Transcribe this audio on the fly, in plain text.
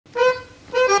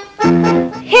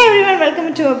Hey everyone, welcome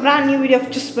to a brand new video of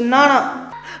Just Banana.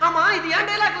 ஆமா இது ஏன்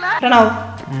டயலாக்ல Pranav,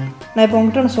 நான் இப்போ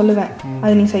உன்கிட்ட ஒன்று சொல்லுவேன்,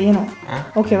 அது நீ செய்யணும்.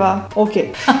 ஓகேவா? ஓகே.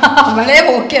 அவளே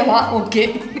ஓகேவா? Okay.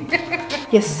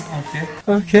 Yes.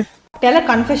 Okay. Tell a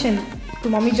confession to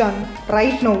Mummy John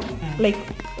right now. Like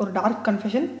ஒரு dark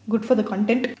confession, good for the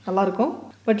content, நல்லா இருக்கும்.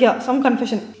 But yeah, some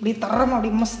confession. அப்படி தரமா அப்படி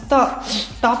மஸ்தா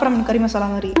டாப் ரமன் கறி மசாலா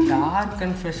மாதிரி. டார்க்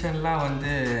கன்ஃபெஷன்லாம்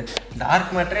வந்து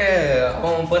டார்க் மேட்டரே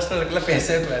அவன் பர்சனலுக்குள்ள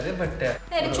பேசவே கூடாது. பட்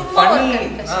சும்மா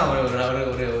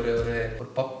ஒரு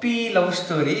பப்பி லவ்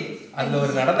ஸ்டோரி, அதுல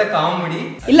ஒரு நடந்த காமெடி.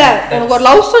 இல்ல, உனக்கு ஒரு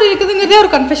லவ் ஸ்டோரி இருக்குதுங்கிறதே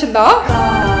ஒரு கன்ஃபெஷன் தான்.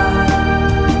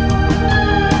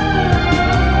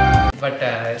 பட்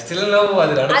ஸ்டில் லவ்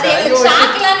அது அது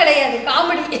ஷாக்லாம் கிடையாது,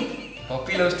 காமெடி.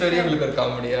 பப்பி லவ் ஸ்டோரி உங்களுக்கு ஒரு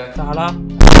காமெடியா? சாலா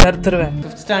தருத்துருவேன்.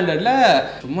 5th ஸ்டாண்டர்ட்ல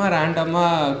சும்மா ரேண்டமா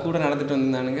கூட நடந்துட்டு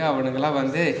வந்தானுங்க. அவனுங்கெல்லாம்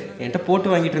வந்து என்கிட்ட போட்டு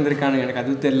வாங்கிட்டு இருந்திருக்கானுங்க, எனக்கு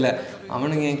அது தெரியல.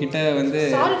 அவனுங்க என்கிட்ட வந்து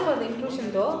சாரி ஃபார் தி இன்க்ளூஷன்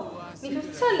தோ. நீ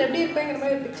 5th ஸ்டாண்டர்ட்ல எப்படி இருப்பேங்கிற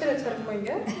மாதிரி ஒரு பிக்சர்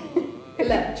வச்சிருக்கீங்க.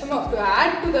 இல்ல சும்மா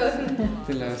ஆட் டு தி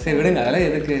இல்ல சரி விடுங்க, அதெல்லாம்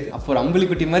எதுக்கு. அப்போ ஒரு அம்புலி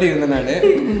குட்டி மாதிரி இருந்தேன் நானு.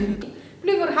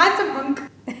 இப்படி ஒரு ஹேண்ட்ஸம் ஹங்க்.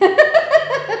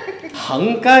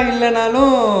 ஹங்கா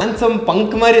இல்லைனாலும் ஹேண்ட்ஸம்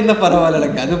பங்க் மாதிரி இருந்தா பரவாயில்ல,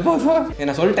 எனக்கு அது போதும்.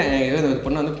 நான் சொல்லிட்டேன், ஏதோ ஒரு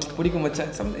பொண்ணு வந்து பிடிக்கும்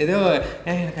மச்சான், ஏதோ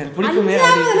எனக்கு அது பிடிக்குமே.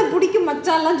 பிடிக்கும்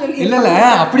மச்சான்லாம் சொல்லி இல்ல இல்ல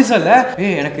அப்படி சொல்ல,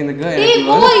 எனக்கு இந்த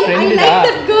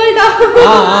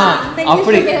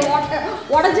அப்படி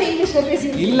உடஞ்ச இங்கிலீஷ்ல பேசி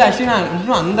இல்ல. ஆக்சுவலி நான்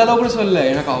இன்னும் அந்த அளவு கூட சொல்லல.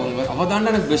 எனக்கு அவ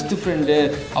தாண்டா எனக்கு பெஸ்ட் ஃப்ரெண்டு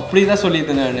அப்படிதான்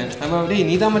சொல்லியிருந்தேன் நான். நம்ம அப்படியே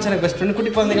நீதான் மச்சான் எனக்கு பெஸ்ட் ஃப்ரெண்ட்,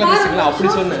 குட்டி குழந்தைங்களா பேசிக்கலாம்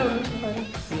அப்படி சொன்னேன்.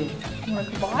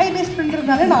 வாய் பெஸ்ட் ஃப்ரெண்ட்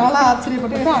இருந்தாலே நாளா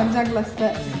ஆச்சரியப்பட்டேன். 5ஆம் கிளாஸ்ல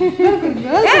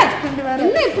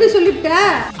என்ன இப்படி சொல்லிட்ட?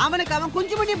 அவனுக்கு அவன்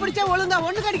குஞ்சு மணி பிடிச்சா ஒழுங்கா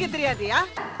ஒண்ணு கடிக்க தெரியாதியா?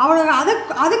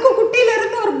 அவனுக்கு அதுக்கு குட்டியில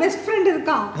இருந்து ஒரு பெஸ்ட் ஃப்ரெண்ட்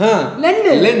இருக்கான்,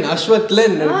 லென் அஸ்வத்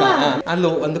லென் இருக்கான்.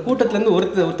 அந்த கூட்டத்துல இருந்து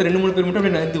ஒருத்தர் 2-3 பேர் மட்டும்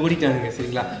அப்படியே நடந்து ஓடிட்டானுங்க.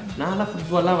 சரிங்களா, நான்லாம்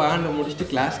ஃபுட்பால்லாம் விளையாண்டு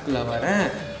முடிச்சுட்டு கிளாஸ்க்குள்ள வரேன்.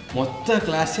 மொத்த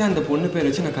கிளாஸே அந்த பொண்ணு பேர்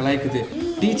வச்சு நான் கலாய்க்குது.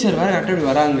 டீச்சர் வேறு கரெக்டாக இப்படி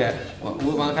வராங்க,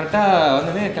 கரெக்டாக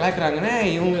வந்தோடனே கலாய்க்கிறாங்கன்னு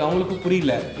அவங்களுக்கு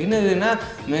புரியல. என்னதுன்னா,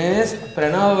 மிஸ்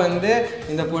பிரணவ் வந்து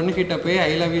இந்த பொண்ணுக்கிட்ட போய்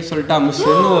ஐ லவ் யூ சொல்லிட்டா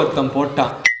மிஸ்ன்னு ஒருத்தன்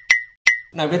போட்டான்.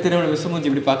 நான் அப்படியே திரும்ப மிஸ்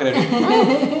மூஞ்சி இப்படி பார்க்குறேன்.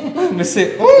 மிஸ்ஸு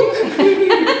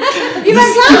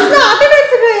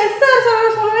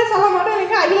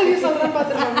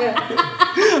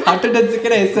அட்டண்டன்ஸுக்கு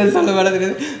எஸ்எல் சொல்ல வேலை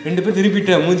தெரியாது. 2 பேர்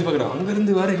திருப்பிட்டேன், மூஞ்சி பார்க்குறேன்.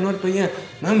 அங்கேருந்து வேறு இன்னொரு பையன்,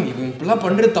 மேம் இவன் இப்படிலாம்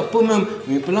பண்ணுறது தப்பு மேம்,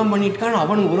 இவன் இப்படிலாம் பண்ணிட்டுக்கான்னு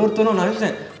அவன் ஒருத்தனும் நான்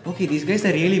நினச்சேன். Okay these guys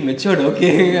are really matured okay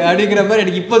அப்படிங்கிற மாதிரி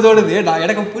எனக்கு இப்போ தோணுது. நான்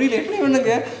எனக்கு புரியல, என்ன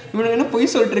இவனுங்க என்ன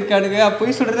பொய் சொல்லிட்டு இருக்கானுங்க,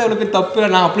 பொய் சொல்கிறது அவனுக்கு தப்பு.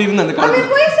 நான் அப்படி இருந்தேன் அந்த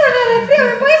காலத்தில்.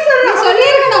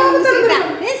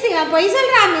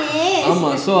 ஆமா.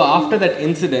 ஸோ ஆஃப்டர் தட்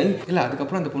இன்சிடென்ட் இல்ல,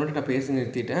 அதுக்கப்புறம் அந்த பொண்ணுகிட்ட நான் பேசி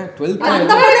நிறுத்திட்டேன். 12th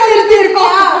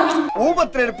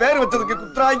பேர் வச்சதுக்கு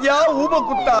குத்ராயா ஊப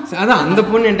குட்டா. அதான் அந்த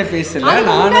பொண்ணு என்கிட்ட பேசல,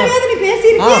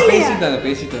 நானும்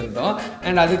பேசிட்டு வந்தோம்.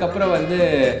 அண்ட் அதுக்கப்புறம் வந்து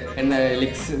என்ன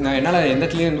லிக்ஸ் நான் என்னால் எந்த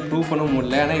இடத்துலையும் ப்ரூவ் பண்ண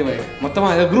முடியல. ஆனால் இவன்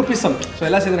மொத்தமாக குரூப்பிசம். ஸோ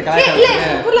எல்லாம் சேர்ந்து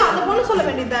கலாய்க்க அந்த பொண்ணு சொல்ல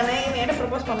வேண்டியதானே என்ன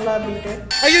ப்ரப்போஸ் பண்ணலாம் அப்படின்ட்டு.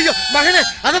 ஐயோ மகனே,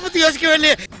 அதை பத்தி யோசிக்கவே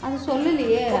இல்லையே. அது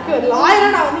சொல்லலையே. லாயரா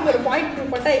நான் வந்து ஒரு பாயிண்ட்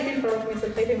ப்ரூவ் பண்ணா I feel proud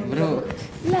myself. Bro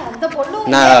இல்ல அந்த பொண்ணு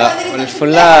நான்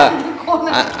ஃபுல்லாக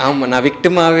ஆமாம் நான்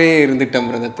விக்டிமாவே இருந்துட்டேன்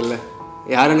ப்ரோ. இடத்துல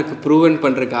யாரும் எனக்கு ப்ரூவன்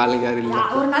பண்றதுக்கு ஆளுங்க யாரும் இல்லை.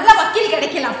 ஒரு நல்ல வக்கீல்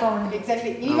கிடைக்கல அப்போ அவனுக்கு.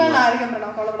 எக்ஸாக்ட்லி. இனிமேல் நான் இருக்கேன்,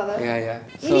 நான் கவலைப்படாத.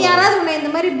 இனி யாராவது உன்னை இந்த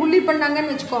மாதிரி புல்லி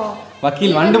பண்ணாங்கன்னு வெச்சுக்கோ,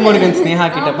 வக்கீல் வண்டு முருகன் ஸ்னேகா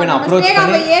கிட்ட போய் நான் அப்ரோச்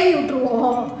பண்ணி ஏவி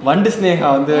விட்டுருவோம். வண்டு ஸ்னேகா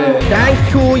வந்து thank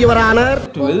you your honour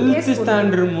 12th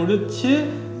standard முடிச்சு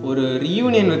ஒரு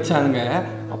ரீயூனியன் வச்சாங்க.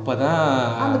 அப்பதான்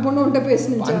அந்த பொண்ணு உன்கிட்ட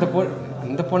பேசுனுச்சு.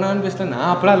 அந்த பொண்ணான்னு பேசல, நான்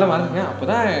அப்பெல்லாம் எல்லாம் வரேன். அப்போ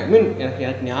தான் மீன்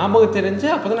எனக்கு ஞாபகம் தெரிஞ்சு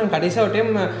அப்போ தான் நான் கடைசியாக ஒரு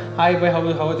time hi by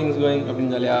have things going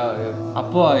அப்படின்னு சொல்லியா.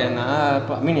 அப்போது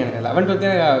நான் மீன் எனக்கு 11th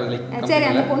 12th லைக். சரி,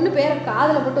 அந்த பொண்ணு பேரை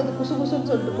காதில் போட்டு வந்து குசு குசுன்னு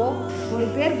சொல்லிட்டு போ. ஒரு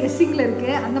பேர் கெஸ்ஸிங்கில்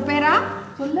இருக்கு, அந்த பேரா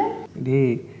சொல்லு.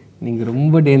 டேய் நீங்கள்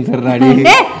ரொம்ப டேஞ்சர் ராடி.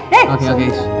 Okay okay.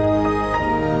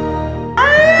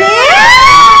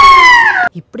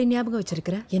 இப்படி ஞாபகம்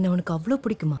வச்சிருக்கிற என்ன உனக்கு அவ்வளோ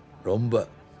பிடிக்குமா? ரொம்ப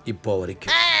இப்போ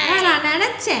வரைக்கும் நான்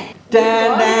நினைச்சேன்.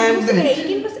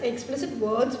 18% explicit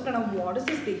words. What is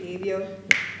this behavior?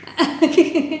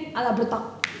 அது அப்படித்தான்.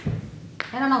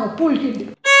 ஏன்னா நாங்கள் பூல் கிட்டு.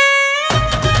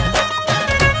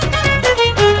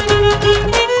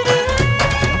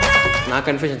 நான்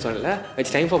கன்ஃபெஷன் சொல்லல.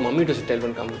 It's time for mummy to tell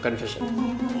one confession.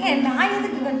 நான்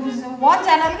எதுக்கு கன்ஃபியூஷன்? வாட்ச்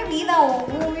சேனலுக்கு நீ தான்,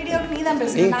 உன் வீடியோக்கு நீ தான்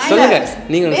பேசுறீங்க. சொல்லுங்க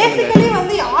நீங்க. பேசிக்கலி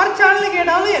வந்து யார் சேனல்ல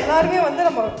கேட்டாலும் எல்லாரும் வந்து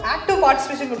நம்ம ஆக்டிவ்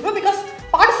பார்ட்டிசிபேஷன் கொடுப்போம். Because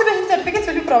participation certificates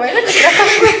will be provided.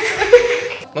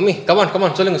 Mummy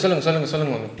come on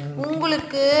சொல்லுங்க மம்மி.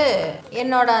 உங்களுக்கு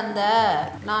என்னோட அந்த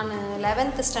நான்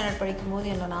 11th ஸ்டாண்டர்ட்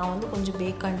படிக்கும்போது நான் வந்து கொஞ்சம்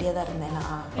பேக்காண்டியாக தான் இருந்தேன்.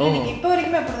 இப்போ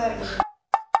வரைக்குமே அப்படிதான் இருக்கு.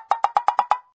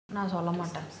 நான் சொல்ல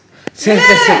மாட்டேன். சரி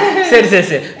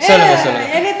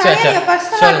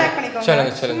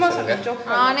சொல்லுங்க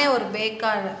நானே ஒரு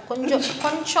பேக்கான கொஞ்சம்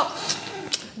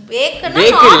பேக்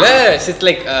இல்ல இட்ஸ்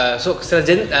லைக் சோ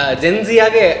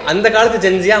ஜென்சியாக அந்த காலத்து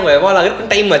ஜென்சியா அவங்க எவால்வ்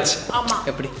ஆகிறதுக்கு டைம் ஆச்சு. ஆமா.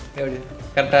 எப்படி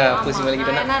கரெக்டா பூசி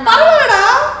மலிக்கிட்டேனா பரவாயில்லடா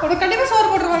ஒரு கண்டிப்பா சோறு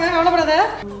போட்டுருவாங்க கவலைப்படாத.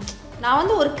 நான்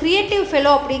வந்து ஒரு கிரியேட்டிவ்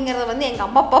ஃபெலோ அப்படிங்கறத வந்து எங்க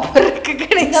அம்மா அப்பா இருக்கு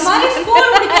கிடையாது. இந்த மாதிரி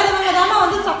ஸ்கூல் படிக்காதவங்க தான்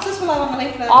வந்து சக்சஸ்ஃபுல் ஆவாங்க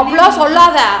லைஃப்ல. அவ்ளோ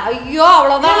சொல்லாத. ஐயோ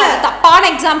அவ்வளவுதான் தப்பான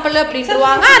எக்ஸாம்பிள்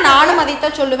அப்படின்னுவாங்க. நானும் அதை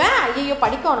தான் சொல்லுவேன். ஐயோ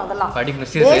படிக்கணும் அதெல்லாம்.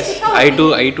 படிக்கணும் serious.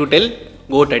 I to tell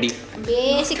go study.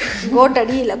 Basic go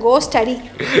study இல்ல go study.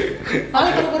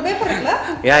 நாளைக்கு ஒரு பேப்பர் இருக்குல?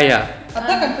 யா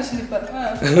அதான் கன்ஃபியூஷன் இப்ப.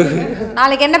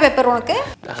 நாளைக்கு என்ன பேப்பர் உனக்கு?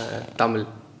 தமிழ்.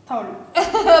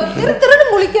 திருன்னு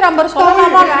முழிக்கிற நம்பர்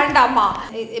சொல்லலாமா வேண்டாமா?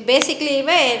 பேசிக்கலி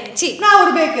நான்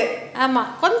ஒரு பேக்கு. ஆமா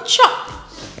கொஞ்சம்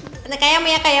இந்த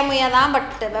கையமையா தான்.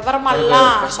 பட்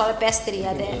விவரமெல்லாம் பேச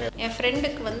தெரியாது. என்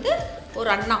ஃப்ரெண்டுக்கு வந்து ஒரு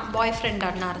அண்ணா பாய் ஃப்ரெண்ட்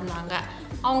அண்ணா இருந்தாங்க.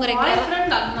 அவங்க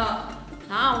ரெகுலர் அண்ணா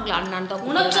அவங்கள அண்ணான்னு தான்.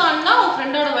 உனக்கு அண்ணா உன்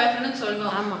ஃப்ரெண்டோட பாய் ஃப்ரெண்ட்னு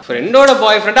சொல்லுவாங்க. ஆமா ஃப்ரெண்டோட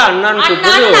பாய் ஃப்ரெண்ட் அண்ணான்னு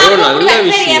கூப்பிடுறது ஒரு நல்ல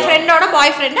விஷயம். என் ஃப்ரெண்டோட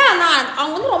பாய் ஃப்ரெண்ட் ஆனா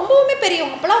அவங்க வந்து ரொம்பவுமே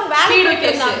பெரியவங்க. அப்பலாம் வேலைக்கு போயிட்டு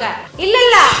இருந்தாங்க.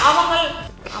 இல்ல அவங்க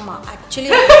ஆமா ஆக்சுவலி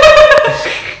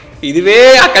இதுவே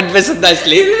கன்ஃபெஷன் தான்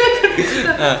ஆக்சுவலி.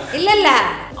 இல்ல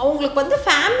அவங்களுக்கு வந்து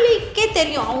ஃபேமிலிக்கே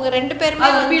தெரியும். அவங்க ரெண்டு பேருமே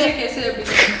வந்து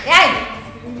ஏய்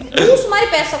லூஸ் மாதிரி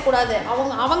பேசக்கூடாது.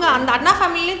 அவங்க அந்த அண்ணா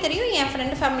ஃபேமிலிலயும் தெரியும் என்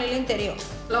ஃப்ரெண்ட் ஃபேமிலிலயும் தெரியும்.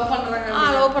 லவ்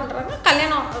பண்றாங்க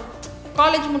கல்யாணம்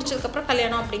காலேஜ் முடிச்சதுக்கப்புறம்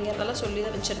கல்யாணம் அப்படிங்கிறதெல்லாம் சொல்லி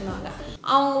தான் வச்சுருந்தாங்க.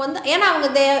 அவங்க வந்து ஏன்னா அவங்க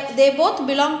they both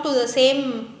belong to the same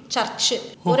church.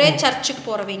 ஒரே சர்ச்சுக்கு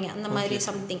போறவங்க அந்த மாதிரி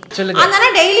சம்திங். அதனால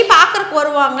டெய்லி பார்க்கறதுக்கு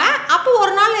வருவாங்க. அப்போ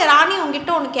ஒரு நாள் ராணி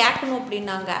உங்ககிட்ட ஒன்று கேட்கணும்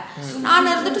அப்படின்னாங்க.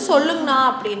 நான் இருந்துட்டு சொல்லுங்கண்ணா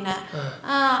அப்படின்னு.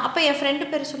 அப்போ என் ஃப்ரெண்டு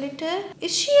பேர் சொல்லிட்டு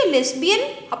இஸ் ஷி எ லெஸ்பியன்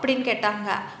அப்படின்னு கேட்டாங்க.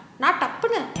 நான்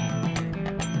டப்புன்னு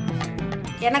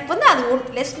எனக்கு வந்து அது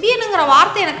லெஸ்பியனுங்கிற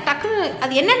வார்த்தை எனக்கு டக்குன்னு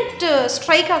அது என்னன்ட்டு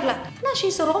ஸ்ட்ரைக் ஆகல. நான் ஷீ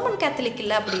இஸ் ரோமன் கேத்தலிக்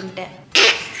இல்லை அப்படின்ட்டு.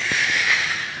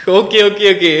 ஓகே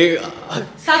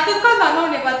சத்துக்கா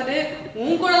தங்கவனை பார்த்துட்டு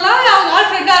உன் கூடலாம் அவங்க ஆல்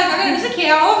ஃப்ரெண்டா இருக்காங்க நினைச்சு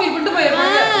கேவலமா ஃபீல் பண்ணிட்டு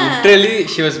போயிருவாங்க. Literally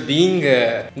she was being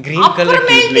green color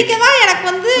அப்புறமேட்டுக்கு தான் எனக்கு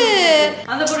வந்து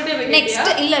அந்த பொருட்டே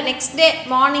நெக்ஸ்ட் டே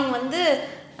மார்னிங் வந்து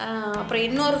அப்புறம்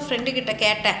இன்னொரு ஃப்ரெண்டு கிட்ட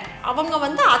கேட்டேன். அவங்க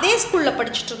வந்து அதே ஸ்கூல்ல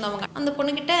படிச்சுட்டு இருந்தவங்க. அந்த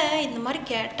பொண்ணுகிட்ட இந்த மாதிரி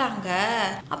கேட்டாங்க.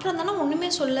 அப்புறம் தானே ஒண்ணுமே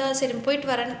சொல்ல சரி போயிட்டு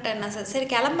வரேன்ட்டு நான் சரி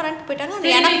கிளம்புறேன்ட்டு போயிட்டாங்க.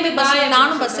 எனக்குமே பஸ்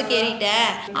நானும் பஸ்ஸுக்கு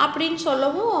ஏறிட்டேன் அப்படின்னு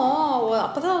சொல்லவும்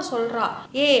அப்பதான் சொல்றா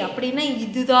அப்படின்னா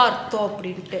இதுதான் அர்த்தம்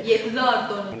அப்படின்ட்டு. எதுதான்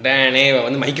அர்த்தம் டேனே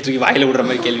வந்து மைக்கு தூக்கி வாயில விடுற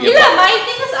மாதிரி கேள்வி. இல்ல my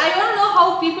thing is I want to know how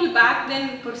people back then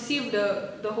perceived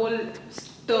the whole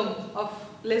term of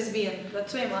lesbian.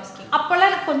 That's why I'm asking. அப்பெல்லாம்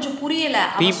எனக்கு கொஞ்சம் புரியல.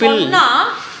 சொன்னா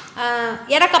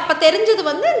எனக்கு அப்ப தெரிஞ்சது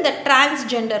வந்து இந்த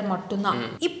டிரான்ஸ்ஜெண்டர் மட்டும்தான்.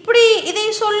 இப்படி இதை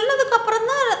சொன்னதுக்கு அப்புறம்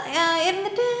தான்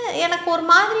இருந்துட்டு எனக்கு ஒரு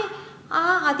மாதிரி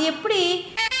அது எப்படி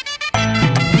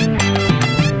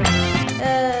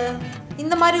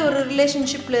இந்த மாதிரி ஒரு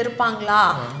ரிலேஷன்ஷிப்ல இருப்பாங்களா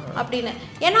அப்படின்னு.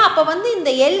 ஏன்னா அப்ப வந்து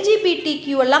இந்த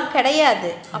LGBTQ எல்லாம்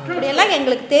கிடையாது. அப்படியெல்லாம்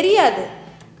எங்களுக்கு தெரியாது.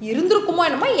 இருந்திருக்குமோ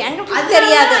என்னமோ எனக்கு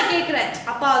தெரியாது. கேக்குறேன்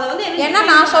அப்ப அது வந்து ஏன்னா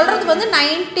நான் சொல்றது வந்து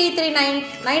 93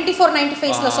 94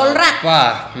 95ல சொல்றேன்.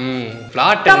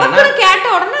 பிளாட் என்னன்னா கேட்ட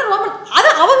உடனே ரோமன் அது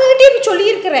அவங்க கிட்டே போய் சொல்லி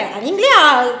இருக்கிறேன். நீங்களே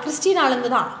கிறிஸ்டியன் ஆளுங்க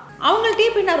தான். அவங்கள்ட்டே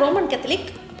போய் நான் ரோமன் கேத்தலிக்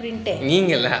அப்படின்ட்டு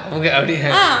நீங்கல்ல அவங்க அப்படி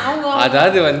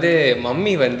அதாவது வந்து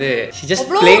மம்மி வந்து she just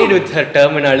played with her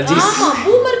terminologies. ஆமா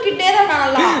பூமர் கிட்டே தான்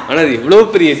நல்லா. ஆனா அது இவ்ளோ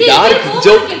பெரிய டார்க்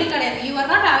ஜோக் கிடையாது. You are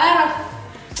not aware of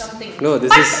something. No,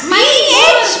 this is my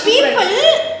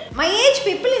age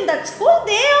people in that school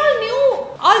they all knew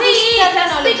all these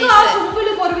terminologies.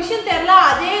 உங்களுக்கு ஒரு விஷயம் தெரியல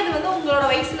அதே இது வந்து உங்களோட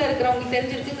வயசுல இருக்கிறவங்களுக்கு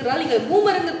தெரிஞ்சிருக்குங்கறதால நீங்க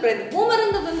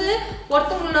பூமருங்கிறது வந்து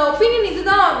ஒருத்தங்களோட ஒபினியன்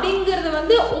இதுதான் அப்படிங்கறது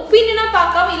வந்து ஒபினியனா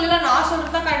பார்க்காம இல்ல நான்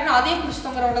சொல்றது தான் கரெக்ட் அதே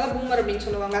புடிச்சவங்கறவங்க தான் பூமர் அப்படினு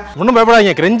சொல்லுவாங்க. ஒண்ணும்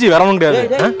பயப்படாதீங்க கிரெஞ்சி வரவும் முடியாது.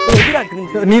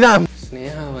 நீதான்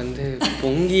ஸ்னேகா வந்து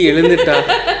பொங்கி எழுந்துட்டா.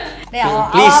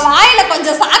 ப்ளீஸ் வாயில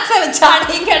கொஞ்சம் சாக்ஸ வச்சு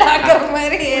அடிங்கடாங்கற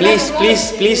மாதிரி.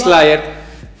 Please lawyer,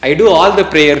 I do all the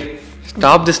prayer.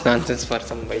 Stop this nonsense for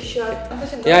some way. Sure.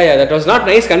 Yeah, that was not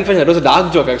nice confession. That was a dark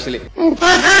joke actually.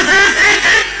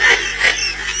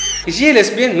 Is she a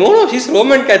lesbian? No, she's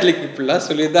Roman Catholic people. La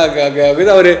solida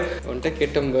aga ஒரு ஒன்ட்ட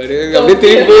கேட்டம் பாரு அப்படியே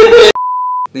திருப்பி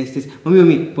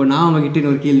mummy இப்போ நான் உங்ககிட்ட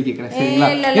ஒரு கேள்வி கேட்கறேன் சரிங்களா?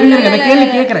 இருங்க கேள்வி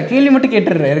கேட்கறேன். கேள்வி மட்டும்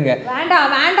கேட்டுறேன் இருங்க.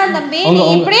 வேண்டாம் தம்பி நீ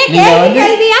இப்படியே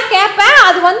கேள்வியா கேப்ப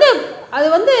அது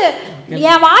வந்து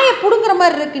என் வாயை புடுங்குற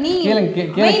மாதிரி இருக்கு. நீ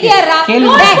அமைதியாரா. Full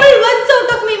words out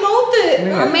of my mouth.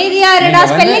 அமைதியாரடா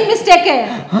spelling mistake.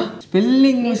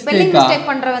 Spelling mistake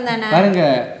பண்றவன் தானே பாருங்க.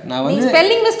 நான் வந்து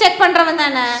ஸ்பெல்லிங் மிஸ்டேக் பண்றவன்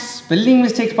தானே. ஸ்பெல்லிங்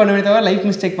மிஸ்டேக்ஸ் பண்ணுவே தவிர லைஃப்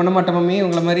மிஸ்டேக் பண்ண மாட்டேன் மம்மி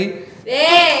உங்களை மாதிரி.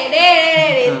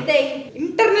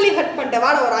 இன்டர்னலி ஹர்ட் பண்ணிட்டேன்.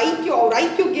 வாடா ஒரு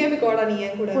ஐக்யூ கேமுக்கு வாடா நீ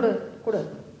என் கூட. கொடு.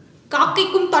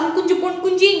 காக்கைக்கும் தன் குஞ்சு பொன்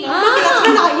குஞ்சு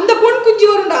இந்த பொன் குஞ்சு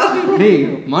வரும்டா. டேய்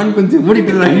மான் குஞ்சு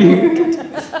மூடிட்டுறாங்க.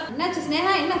 என்னாச்சு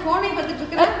ஸ்னேகா, என்ன போனை பார்த்துட்டு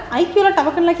இருக்கற? ஐக்யூல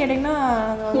டபக்கன்ல கேட்டிங்கன்னா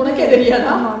உனக்கே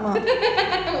தெரியாதா? ஆமா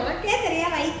உனக்கே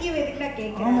தெரியாத ஐக்யூ எதுக்குடா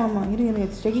கேக்குற? ஆமா இருங்க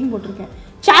ஸ்ட்ரைக்கிங் போட்டுருக்கேன்.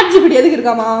 சாட் ஜிபிடி எதுக்கு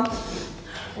இருக்காமா?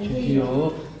 ஐயோ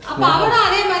அப்ப அவனும்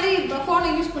அதே மாதிரி போனை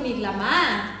யூஸ் பண்ணிக்கலாமா?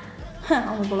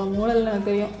 அவனுக்குள்ள மூளல எனக்கு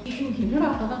தெரியும். என்னடா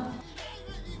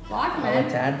what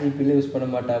man chat GPT use பண்ண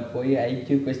மாட்டா. போய்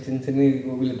ஐக்யூ क्वेश्चंसன்னு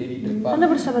கூகுள்ல தேடிட்டு இருப்பா.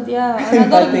 கண்டுபிடிச்ச பாத்தியா?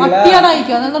 அதான் மட்டியான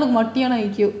ஐக்யூ. அதான் எனக்கு மட்டியான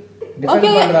ஐக்யூ. ஓகே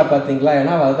பண்றா பாத்தீங்களா?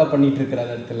 ஏன்னா அவ அத பண்ணிட்டு இருக்கற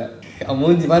இடத்துல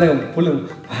மூஞ்சி பாருங்க புளு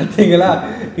பாத்தீங்களா?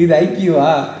 இது ஐக்யூவா?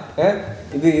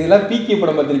 இதெல்லாம் பிகே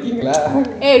படம் பார்த்திருக்கீங்களா?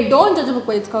 ஏய் don't judge book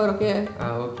by its cover.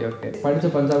 Okay okay படிச்ச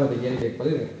பஞ்சாபத்தை கேள்வி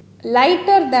கேட்பது.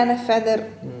 Lighter than a feather,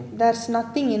 there's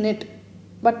nothing in it,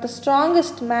 but the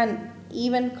strongest man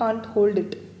even can't hold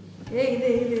it. இது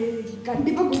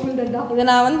கண்டிப்பா கூகுள்டா. இத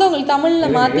நான் வந்து உங்களுக்கு தமிழ்ல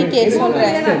மாத்தி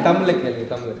சொல்றேன். தமிழ்ல கேளுங்க.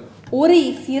 தமிழ். ஒரு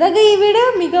சிறகை விட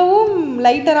மிகவும்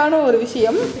லைட்டரான ஒரு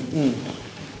விஷயம்.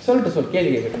 சொல்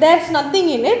கேளுங்க. There's nothing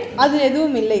in it, அது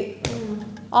எதுவும் இல்லை.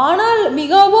 ஆனால்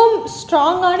மிகவும்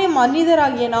ஸ்ட்ராங்கான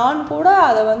மனிதராகிய நான் கூட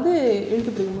அதை வந்து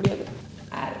இழுத்து பிடிக்க முடியாது.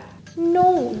 No,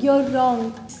 you're wrong.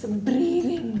 It's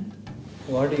breathing.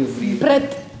 What do you breathe?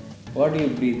 Breath. What do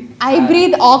you breathe? I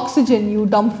breathe oxygen, you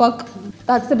dumb fuck.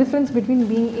 That's the difference between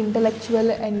being intellectual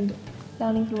and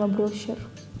learning from a brochure.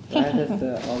 Where does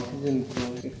the oxygen go?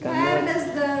 Where does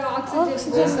the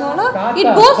oxygen go? It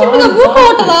goes into the book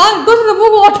water. It goes into the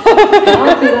book water.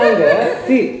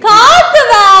 See. காத்து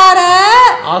வேற.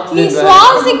 நீ Oxygen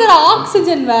சுவாசிக்கிற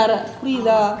oxygen வேற.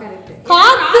 புரியுதா?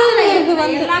 காத்து இது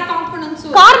வந்து எல்லா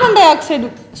காம்பனன்ட்ஸும் carbon di oxide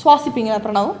சுவாசிப்பீங்க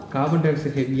Pranav. Carbon di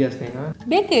oxide ஹெவியா Sneha?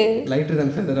 Back lighter than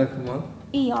feather இருக்குமா?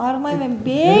 யாருமா இவன்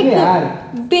பேக்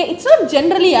இட்ஸ் நாட்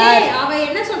ஜெனரலி ஏர். அவ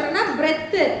என்ன சொல்றனா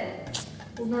breath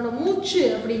உன்னோட மூச்சு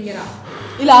அப்படிங்கறா.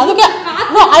 இல்ல அதுக்கு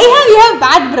no you have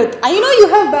bad breath. I know you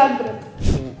have bad breath.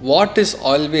 What is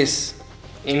always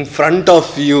in front of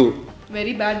you?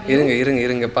 Very bad.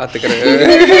 இருங்க பாத்துக்கறேன்.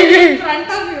 front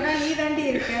of you நீ தாண்டி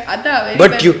இருக்க. அதான்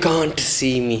But you can't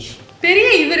see me. பெரிய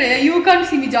இவரு you can't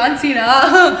see me John Cena.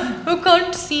 You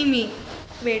can't see me.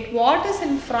 Wait, what is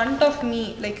in front of me?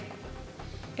 Like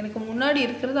எனக்கு முன்னாடி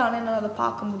இருக்குது ஆனா என்னால அத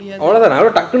பார்க்க முடியாது. அவ்வளவுதான்.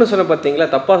 நான் டக்குன்னு சொன்ன பாத்தீங்களா?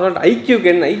 தப்பா சொல்றேன். ஐக்யூக்கு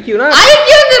என்ன ஐக்யூனா?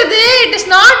 ஐக்யூங்கிறது it is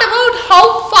not about how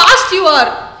fast you are.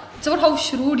 It's about how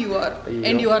shrewd you are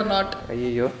and you are not.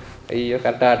 ஐயோ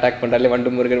கரெக்டா அட்டாக் பண்றாலே வண்டு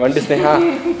முருகன் வண்டு ஸ்னேகா.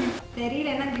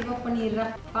 தெரியலன்னா கிவ் அப் பண்ணிடுறா.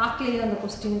 பார்க்கலையே அந்த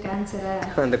क्वेश्चनக்கு ஆன்சரை.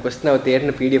 அந்த क्वेश्चन அவ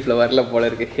தேடின பிடிஎஃப்ல வரல போல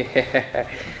இருக்கு.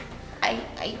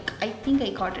 I think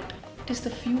I got it. It is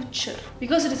the future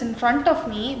because it is in front of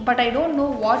me but I don't know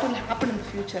what will happen in the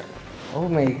future. Oh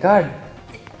my god.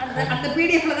 அந்த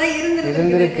பிடிஎஃப்ல தான்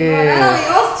இருந்திருக்கு.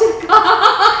 யோசிச்சிருக்கா.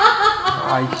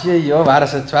 ஐயோ வேற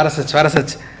சர்ச்.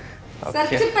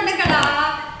 சர்ச் பண்ணுங்கடா.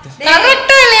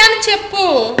 கரெக்ட்டா இல்லையான்னு செப்பு.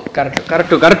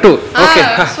 Correct. Okay.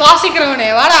 சுவாசிக்கிறவனே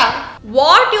வாடா.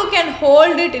 What you can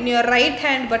hold it in your right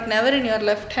hand but never in your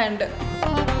left hand.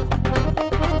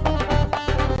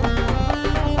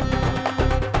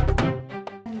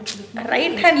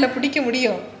 Right ஹேண்ட்ல பிடிக்க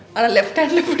முடியும் ஆனா லெஃப்ட்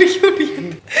ஹேண்ட்ல பிடிக்க முடியாது.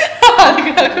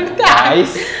 அதுக்கு நான் கொடுத்த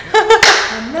ஐஸ்.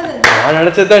 நான்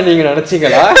நினைச்சதா நீங்க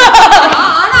நினைச்சீங்களா?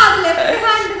 ஆனா அது லெஃப்ட்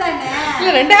ஹேண்ட் தானே.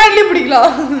 இல்ல ரெண்டு ஹேண்ட்லயும் பிடிக்கலாம்.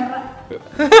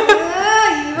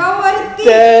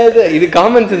 இது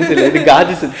காமன் சென்ஸ் இல்ல, இது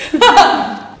காஜி சென்ஸ்.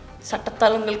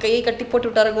 சட்டத்தால் உங்கள் கையை கட்டி போட்டு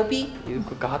விட்டார கோபி.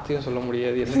 இதுக்கு காத்தியும் சொல்ல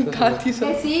முடியாது. காத்தி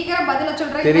சொல்ல சீக்கிரம் பதில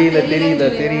சொல்றேன்.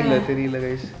 தெரியல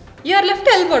गाइस. Your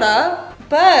left எல்போடா.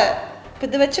 இப்ப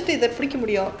இத வச்சிட்டு இத பிடிக்க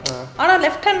முடியும். ஆனா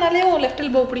லெஃப்ட் ஹேண்ட்னாலே ஒரு லெஃப்ட்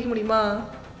எல்போ பிடிக்க முடியுமா?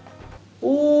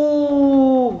 ஓ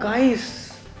गाइस.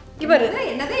 இவர்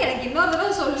என்னது எனக்கு இன்னொரு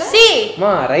தடவை சொல்லு. See.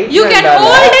 மா right You can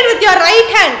hold it with your right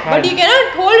hand but you cannot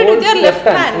hold it with your left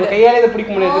hand. உங்க கையால இத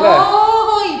பிடிக்க முடியாதுல?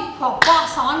 ஓய் அப்பா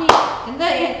சாமி. இந்த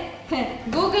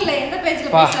கூகுள்ல எந்த பேஜ்ல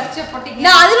போய் சர்ச் போட்டீங்க?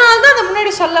 நான் அதனால தான் அத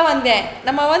முன்னாடி சொல்ல வந்தேன்.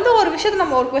 நம்ம வந்து ஒரு விஷயத்தை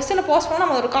நம்ம ஒரு क्वेश्चन போஸ்ட் பண்ணா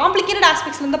நம்ம ஒரு காம்ப்ளிகேட்டட்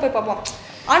ஆஸ்பெக்ட்ஸ்ல இருந்து போய் பார்ப்போம்.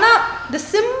 ஆனா the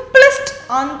simplest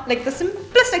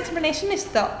explanation is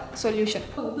the solution.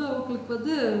 அது உங்களுக்கு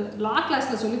வந்து லா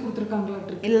கிளாஸ்ல சொல்லி கொடுத்திருக்காங்களா?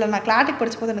 இல்ல நான் கிளாட்டிக்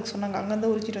படிச்சபோது எனக்கு சொன்னாங்க அங்க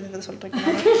இருந்து உரிச்சிட்டு வந்து சொல்றேன்.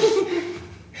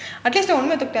 அட்லீஸ்ட்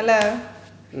ஒண்ணுமே தூக்கல.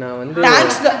 நான் வந்து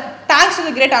thanks to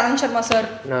the great Anand Sharma sir.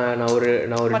 நான் ஒரு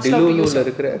டிலுலுல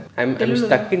இருக்கேன். I'm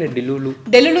stuck in a dilulu.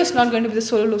 Delulu is not going to be the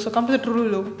solo, so come to the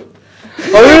trulu.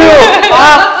 ஐயோ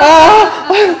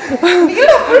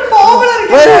நீங்க full formula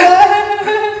இருக்கு.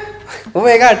 Oh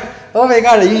my god. Oh my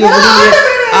God ஐயோ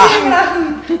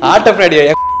ஆட்ட பிராடியா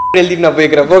எழுதிட்டு நான்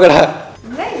போய்க்கிறேன் போகடா.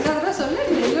 இன்னொரு சொல்லு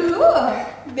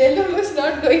டெலுலு is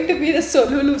not going to be the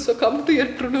solulu, so come to your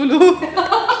trululu.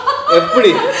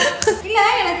 எப்படி இல்ல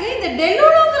எனக்கு இந்த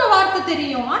டெலுலுங்கிற வார்த்தை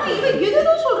தெரியும், ஆனா இவன்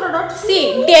எதுவும் சொல்றடா. see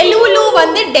டெலுலு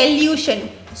வந்து டெல்யூஷன்,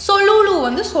 solulu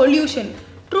வந்து சொல்யூஷன்,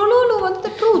 ட்ருலுலு வந்து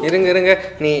ட்ரூத். இருங்க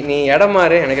நீ இடம்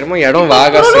மாறு. எனக்கு ரொம்ப இடம்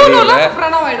வாக சரியில்லை.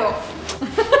 பிரணவாயிடும்.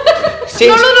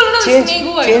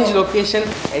 Change location.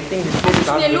 I think this is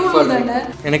not good for me.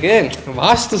 எனக்கு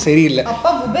வாஸ்து சரியில்லை. அப்பா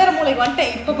குபேர மூளைக்கு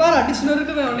வந்துட்டேன். இப்ப பாரு அடிஷனல்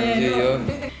இருக்குமே அவனே. ஐயோ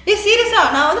ஏய் சீரியஸா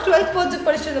நான் வந்து 12th ப்ராஜெக்ட்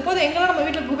படிச்சது போது எங்கலாம் நம்ம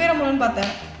வீட்ல குபேர மூளைன்னு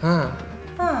பார்த்தேன்.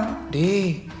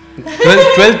 டேய்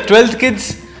 12th kids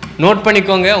நோட்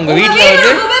பண்ணிக்கோங்க. உங்க வீட்ல வந்து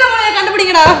குபேர மூளையை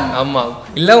கண்டுபிடிங்கடா. ஆமா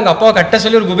இல்ல உங்க அப்பாவை கட்ட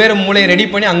சொல்லி ஒரு குபேர மூளையை ரெடி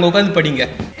பண்ணி அங்க உட்கார்ந்து படிங்க.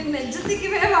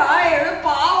 நெஞ்சத்துக்குவே வா ஏதோ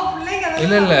பாவ பிள்ளைங்க.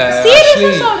 இல்ல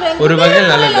சீரியஸா சொல்றேன், ஒரு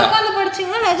வகையில் நல்லது. உட்கார்ந்து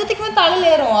படிச்சீங்கன்னா நெஞ்சத்துக்குமே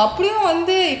தலையில ஏறும். அப்படியும்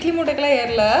வந்து இட்லி மூட்டைக்கெல்லாம்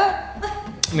ஏறல.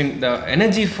 I mean the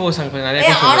energy force அங்க நிறைய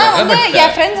பேர் ஆனா சொல்றாங்க. வந்து பட்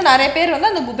என் ஃப்ரெண்ட்ஸ் நிறைய பேர் வந்து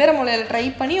அந்த குபேர மூலையில ட்ரை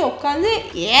பண்ணி உட்காந்து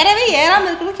ஏறாம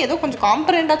இருக்கிறதுக்கு ஏதோ கொஞ்சம்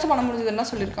காம்பரண்டாச்சும் பண்ண முடியுதுன்னு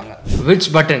சொல்லியிருக்காங்க. which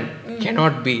button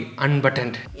cannot be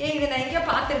unbuttoned? ஏய் இத நான் எங்க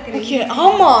பாத்துர்க்கேன். ஓகே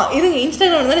ஆமா இதுங்க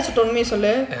இன்ஸ்டாகிராம்ல தானே சொல்லிட்டு உண்மையை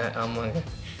சொல்லு. ஆமாங்க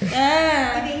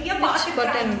இது எங்க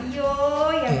பாத்துர்க்கேன். ஐயோ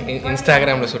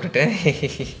இன்ஸ்டாகிராம்ல சுட்டுட்டேன்.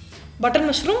 பட்டன்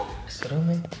மஷ்ரூம்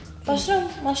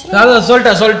நான்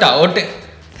சொல்லிட்டா ஓட்டு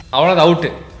அவ்வளோதான் அவுட்டு.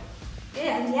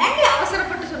 ஏய் அது ஏங்க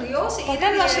அவசரப்பட்டு சொல்லு, யோசி.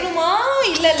 பட்டன் மஷ்ரூமா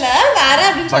இல்ல வேற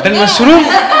அப்படின்னு பட்டன்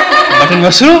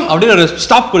மஷ்ரூம் அப்படின்னு ஒரு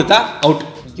ஸ்டாப் கொடுத்தா அவுட்.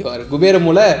 ஐயோ குபேர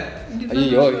மூளை.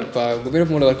 ஐயோ இப்போ குபேர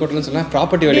மூளை ஒர்க் அவுட்னு சொன்னா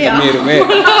ப்ராப்பர்ட்டி வேல்யூ கம்மியாயிருமே.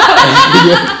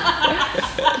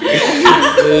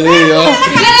 ஐயோ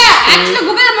ஆக்சுவலா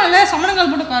குபேர மூலையில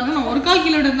சமணங்கால் போட்டு காரணம் ஒரு கால்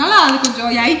கீழ எடுத்தனால அது கொஞ்சம்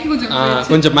ஐக்கு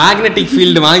கொஞ்சம் மேக்னெட்டிக்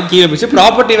ஃபீல்டு வாங்கி கீழே போச்சு.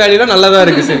 ப்ராப்பர்ட்டி வேல்யூலாம் நல்லா தான்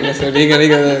இருக்கு. சரிங்க சார் நீங்க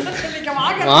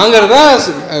வாங்குறதா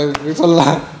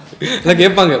சொல்லலாம். எல்லாம்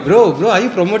கேட்பாங்க bro I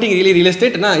promoting real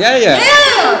எஸ்டேட்னா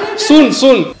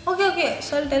soon okay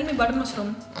sir tell me button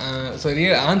mushroom. சரி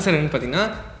ஆன்சர் என்னன்னு பார்த்தீங்கன்னா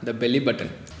த பெல்லி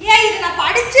பட்டன். ஏய் இது நான்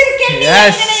படிச்சிருக்கேன்.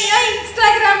 Yes. நீங்க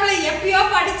இன்ஸ்டாகிராம்ல எப்பயோ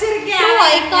படிச்சிருக்கேன்.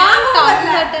 I can't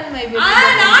unbutton my baby.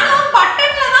 நானும்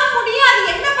பட்டன்ல தான் முடியும். அது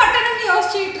என்ன பட்டன்னு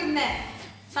யோசிச்சிட்டு இருந்தேன்.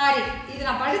 சாரி இது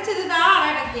நான் படிச்சதுதான். ஆனா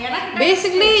எனக்கு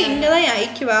பேசிக்கலி இங்க தான் என்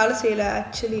ஐக்கு வேலை செய்யல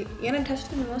ஆக்சுவலி. ஏன்னா it has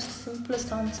to be the most simplest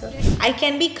answer. I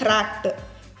can be cracked.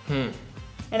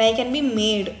 And I can be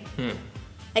made.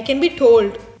 I can be told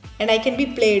and I can be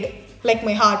played like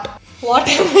my heart. What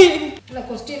am I? இல்ல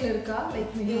question இருக்கா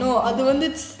like No, அது வந்து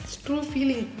it's true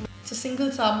feeling. It's a single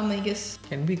album I guess.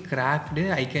 Can be cracked,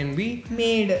 I can be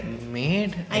Made.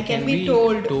 I can be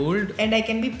told and I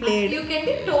can be played. you can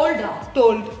be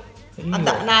told.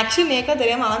 அதான் நான் actually நேக்கா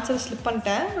தெரியாம answer slip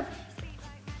பண்ணிட்டேன்.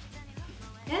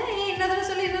 ஏய் என்னதா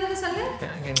சொல்லு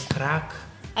I can crack.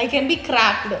 I can be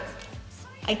cracked.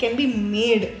 I can be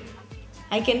made.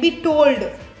 I can be told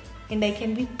and I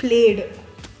can be played.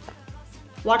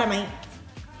 What am I?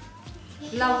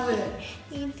 love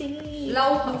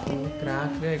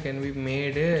Cracked, I can be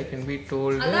made, I can be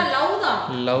told. அதான் love தான்.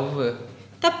 Love.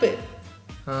 தப்பு.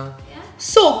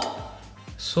 Soak.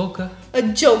 Soak? A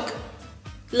joke.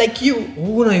 Like you.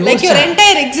 Oh, no, like your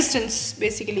entire existence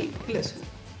basically.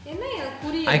 என்ன எனக்கு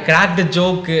புரியல. I cracked a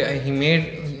joke. He made.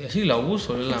 He love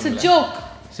சொல்லலாம். It's a joke.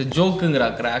 It's a jokeங்கற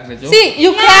crack the joke. See, you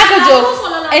crack a joke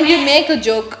and you make a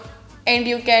joke and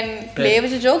you can play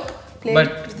with a joke. But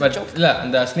இல்ல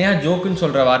அந்த ஸ்னேஹா ஜோக்குன்னு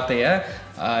சொல்ற வார்த்தைய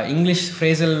English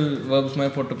phrasal verbs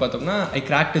மாதிரி போட்டு பார்த்தோம்னா I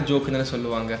cracked a joke ன்னு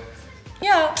சொல்லுவாங்க.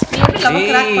 Yeah, நீ எப்படி லவ்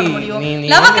கிராக் பண்ண முடியும்?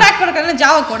 லவ் கிராக் பண்ணறதுக்கு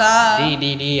ஜாவா கோடா?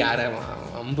 டி யார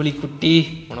அம்புலி குட்டி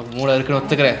உனக்கு மூளை இருக்குன்னு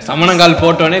ஒத்துக்கறேன். சமணங்கால்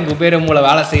போட்டோனே குபேர மூளை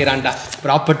வேலை செய்யறான்டா.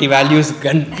 Property values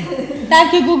gun.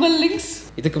 Thank you Google links.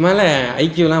 இதுக்கு மேல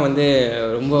ஐக்யூலாம் வந்து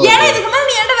ரொம்ப ஏன்னா இதுக்கு மேல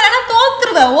நீ என்ன வேணா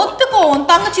தோத்துருவே. ஒத்துக்கோ உன்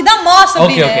தங்கச்சி தான் மாஸ்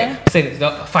அப்படியே. ஓகே சரி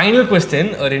ஃபைனல் क्वेश्चन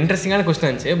ஒரு இன்ட்ரஸ்டிங்கான क्वेश्चन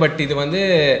இருந்துச்சு. பட் இது வந்து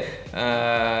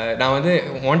நான் வந்து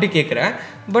வாண்டி கேட்குறேன்.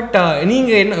 பட்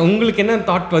நீங்கள் என்ன உங்களுக்கு என்ன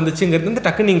தாட் வந்துச்சுங்கிறது வந்து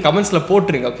டக்கு நீங்கள் கமெண்ட்ஸில்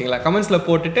போட்டுருங்க ஓகேங்களா. கமெண்ட்ஸில்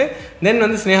போட்டுட்டு தென்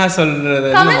வந்து ஸ்னேஹா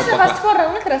சொல்கிறது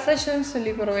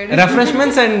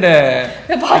refreshments and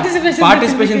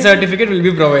participation certificate will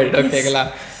be provide ஓகேங்களா.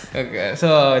 ஓகே ஸோ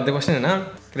இந்த கொஸ்டின் என்ன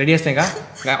ரெடியா Sneha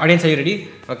audience are you ready?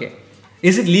 Okay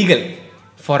is it legal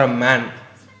for a man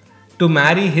to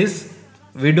marry his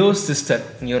widow's sister?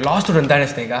 you're lost to தானே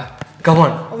Sneha come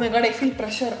on. oh my god I feel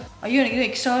pressure. ஐயோ எனக்கு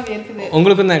எக்ஸ்ட்ராவே இருக்குது.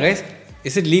 உங்களுக்கு தான் guys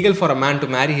is it legal for a man to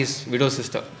marry his widow's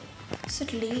sister? Is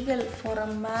it legal for a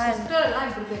man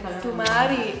to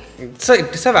marry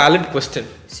it's a valid question.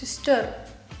 sister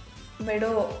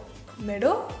widow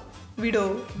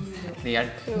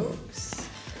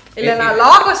இல்ல நான்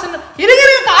லா question இருக்கு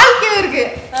கால்கே இருக்கு.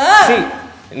 see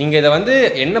நீங்கள் இதை வந்து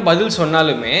என்ன பதில்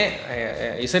சொன்னாலுமே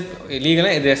இசட்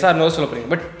லீகலாக இது எஸ்ஆர் நோ சொல்ல போகிறீங்க.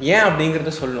 பட் ஏன்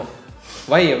அப்படிங்கிறத சொல்லணும்,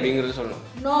 வை அப்படிங்கிறத சொல்லணும்.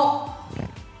 நோ,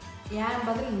 ஏன்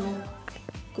பதில் நோ.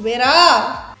 குபேரா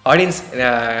ஆடியன்ஸ்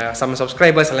நம்ம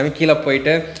சப்ஸ்கிரைபர்ஸ் எல்லாமே கீழே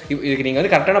போயிட்டு இதுக்கு நீங்கள்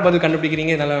வந்து கரெக்டான பதில்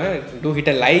கண்டுபிடிக்கிறீங்க. இதனால two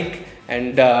hit a like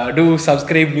and two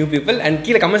subscribe new people and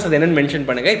கீழே கமெண்ட்ஸ் அதை என்னென்னு மென்ஷன்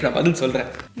பண்ணுங்கள். இப்போ நான் பதில் சொல்கிறேன்.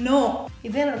 நோ.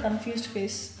 இதே என்னோட confused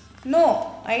face. No,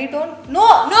 I don't. No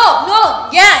no no.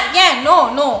 ஏன் நோ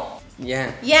நோ.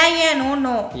 ஏன் நோ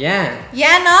நோ.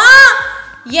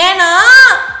 ஏன்னா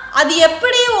அது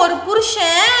எப்படி ஒரு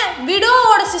புருஷன்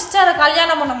விடோவோட சிஸ்டரை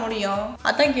கல்யாணம் பண்ண முடியும்?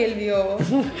 அதான் கேள்வியோ?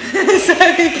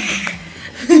 சரி,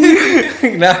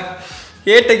 நான்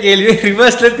கேட்ட கேள்வி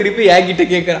ரிவர்ஸ்ல திருப்பி என்கிட்ட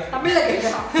கேட்கறான்.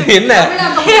 என்ன?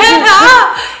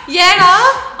 ஏன்னா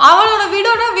அவளோட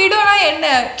விடோனா என்ன?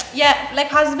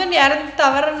 லைக் ஹஸ்பண்ட் இறந்து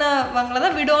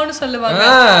தவறுனவங்களதான் விடோன்னு சொல்லுவாங்க.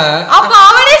 அப்ப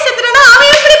அவனே செத்துட்டா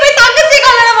அவன் எப்படி போய் தங்கச்சி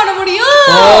கல்யாணம் பண்ண முடியும்?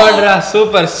 ஓட்ரா,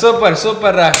 சூப்பர் சூப்பர்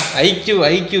சூப்பர்ரா. IQ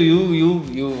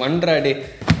you வண்டரா day.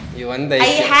 யூ வந்த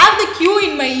I have the Q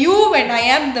in my U when I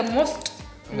am the most.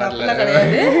 அப்படிலாம்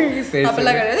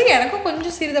கிடையாது. எனக்கும்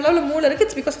கொஞ்சம் சிறிதளவுல மூளை இருக்கு.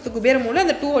 இட்ஸ் பிகாஸ் ஆஃப் குபேர மூளை,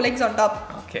 அந்த 2 legs on top.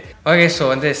 Okay so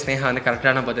வந்து ஸ்னேகா வந்து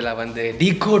கரெக்டான பதிலாக வந்து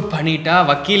டீகோட் பண்ணிட்டா.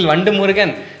 வக்கீல் வண்டு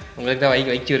முருகன், உங்களுக்கு தான்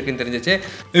வைக்கியம் இருக்குன்னு தெரிஞ்சிச்சு.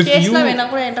 கேஸ்லாம் வேணா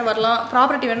கூட என்கிட்ட வரலாம்,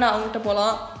 ப்ராப்பர்ட்டி வேணா அவங்ககிட்ட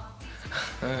போகலாம்.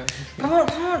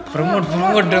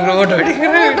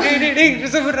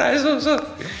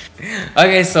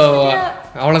 Okay so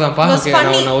அவ்வளோதான்ப்பா.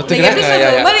 நான் ஒத்துக்கிறேன்.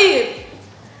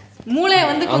 மூளையை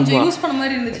வந்து கொஞ்சம் யூஸ் பண்ண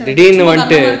மாதிரி இருந்துச்சு.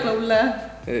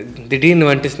 திடீர்னு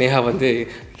வந்துட்டு ஸ்னேகா வந்து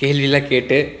கேள்வியெல்லாம்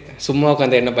கேட்டு சும்மா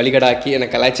உட்காந்து என்னை பலிகடாக்கி என்னை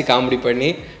கலாய்ச்சி காமெடி பண்ணி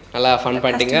நல்லா ஃபன்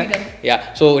பண்ணிட்டீங்க. யா,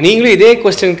 ஸோ நீங்களும் இதே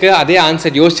கொஸ்டினுக்கு அதே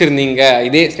ஆன்சர் யோசிச்சிருந்தீங்க,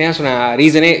 இதே ஸ்னேகா சொன்ன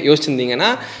ரீசனே யோசிச்சிருந்தீங்கன்னா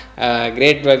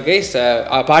great work guys.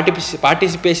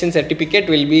 Participation certificate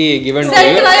will be given to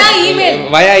you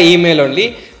via email only.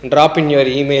 Drop in your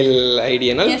email ID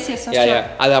and all. Yeah,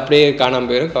 அது அப்படியே காணாம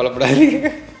போயிடும், கவலைப்படாது.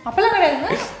 அப்பலாம் கிடையாதுங்க.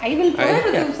 I will provide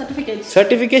the certificates.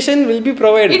 Certification will be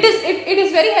provided. It is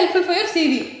very helpful for your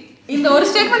CV. இந்த ஒரு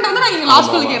statement வந்து நான் இங்க லாஸ்ட்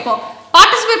ஸ்கூல்ல கேட்போம்.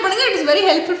 பார்ட்டிசிபேட் பண்ணுங்க, it is very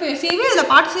helpful for your CV. இத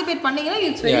பார்ட்டிசிபேட் பண்ணீங்கன்னா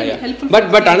it's very helpful.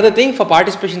 But another thing, for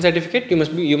participation certificate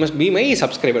you must be my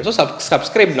subscriber. So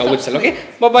subscribe now itself. Okay,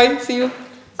 bye bye, see you.